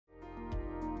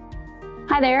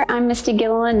Hi there, I'm Misty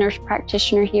Gilliland, nurse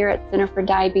practitioner here at Center for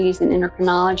Diabetes and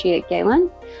Endocrinology at Galen.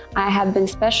 I have been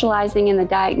specializing in the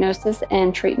diagnosis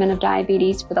and treatment of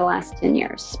diabetes for the last 10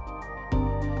 years.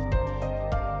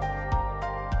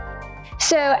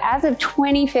 So as of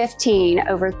 2015,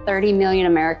 over 30 million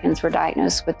Americans were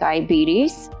diagnosed with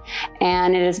diabetes,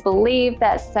 and it is believed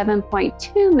that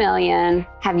 7.2 million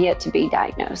have yet to be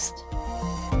diagnosed.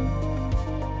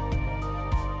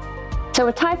 So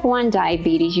with type 1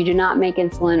 diabetes, you do not make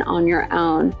insulin on your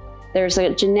own. There's a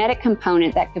genetic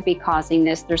component that could be causing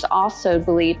this. There's also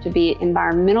believed to be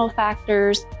environmental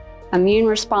factors, immune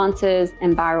responses,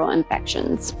 and viral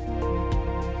infections.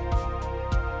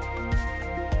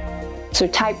 So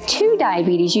type 2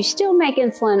 diabetes, you still make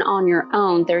insulin on your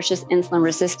own. There's just insulin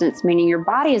resistance, meaning your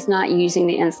body is not using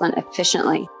the insulin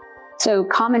efficiently. So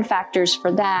common factors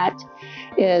for that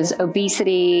is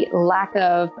obesity, lack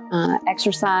of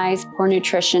exercise, poor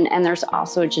nutrition, and there's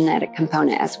also a genetic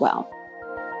component as well.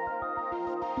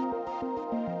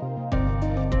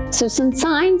 So some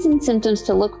signs and symptoms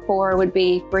to look for would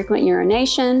be frequent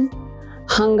urination,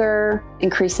 hunger,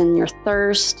 increase in your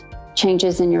thirst,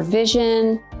 changes in your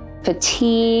vision,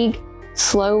 fatigue,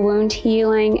 slow wound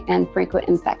healing, and frequent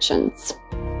infections.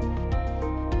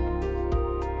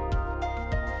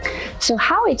 So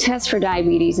how we test for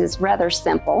diabetes is rather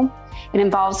simple. It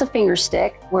involves a finger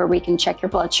stick where we can check your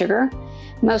blood sugar.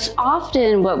 Most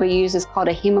often what we use is called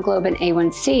a hemoglobin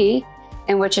A1C,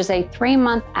 in which is a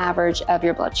 3-month average of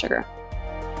your blood sugar.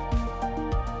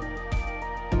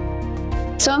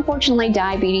 So unfortunately,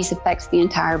 diabetes affects the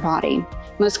entire body.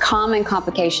 Most common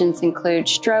complications include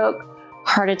stroke,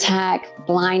 heart attack,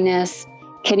 blindness,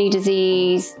 kidney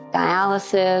disease,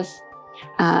 dialysis,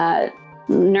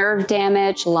 nerve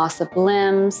damage, loss of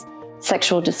limbs,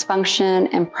 sexual dysfunction,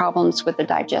 and problems with the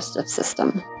digestive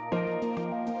system.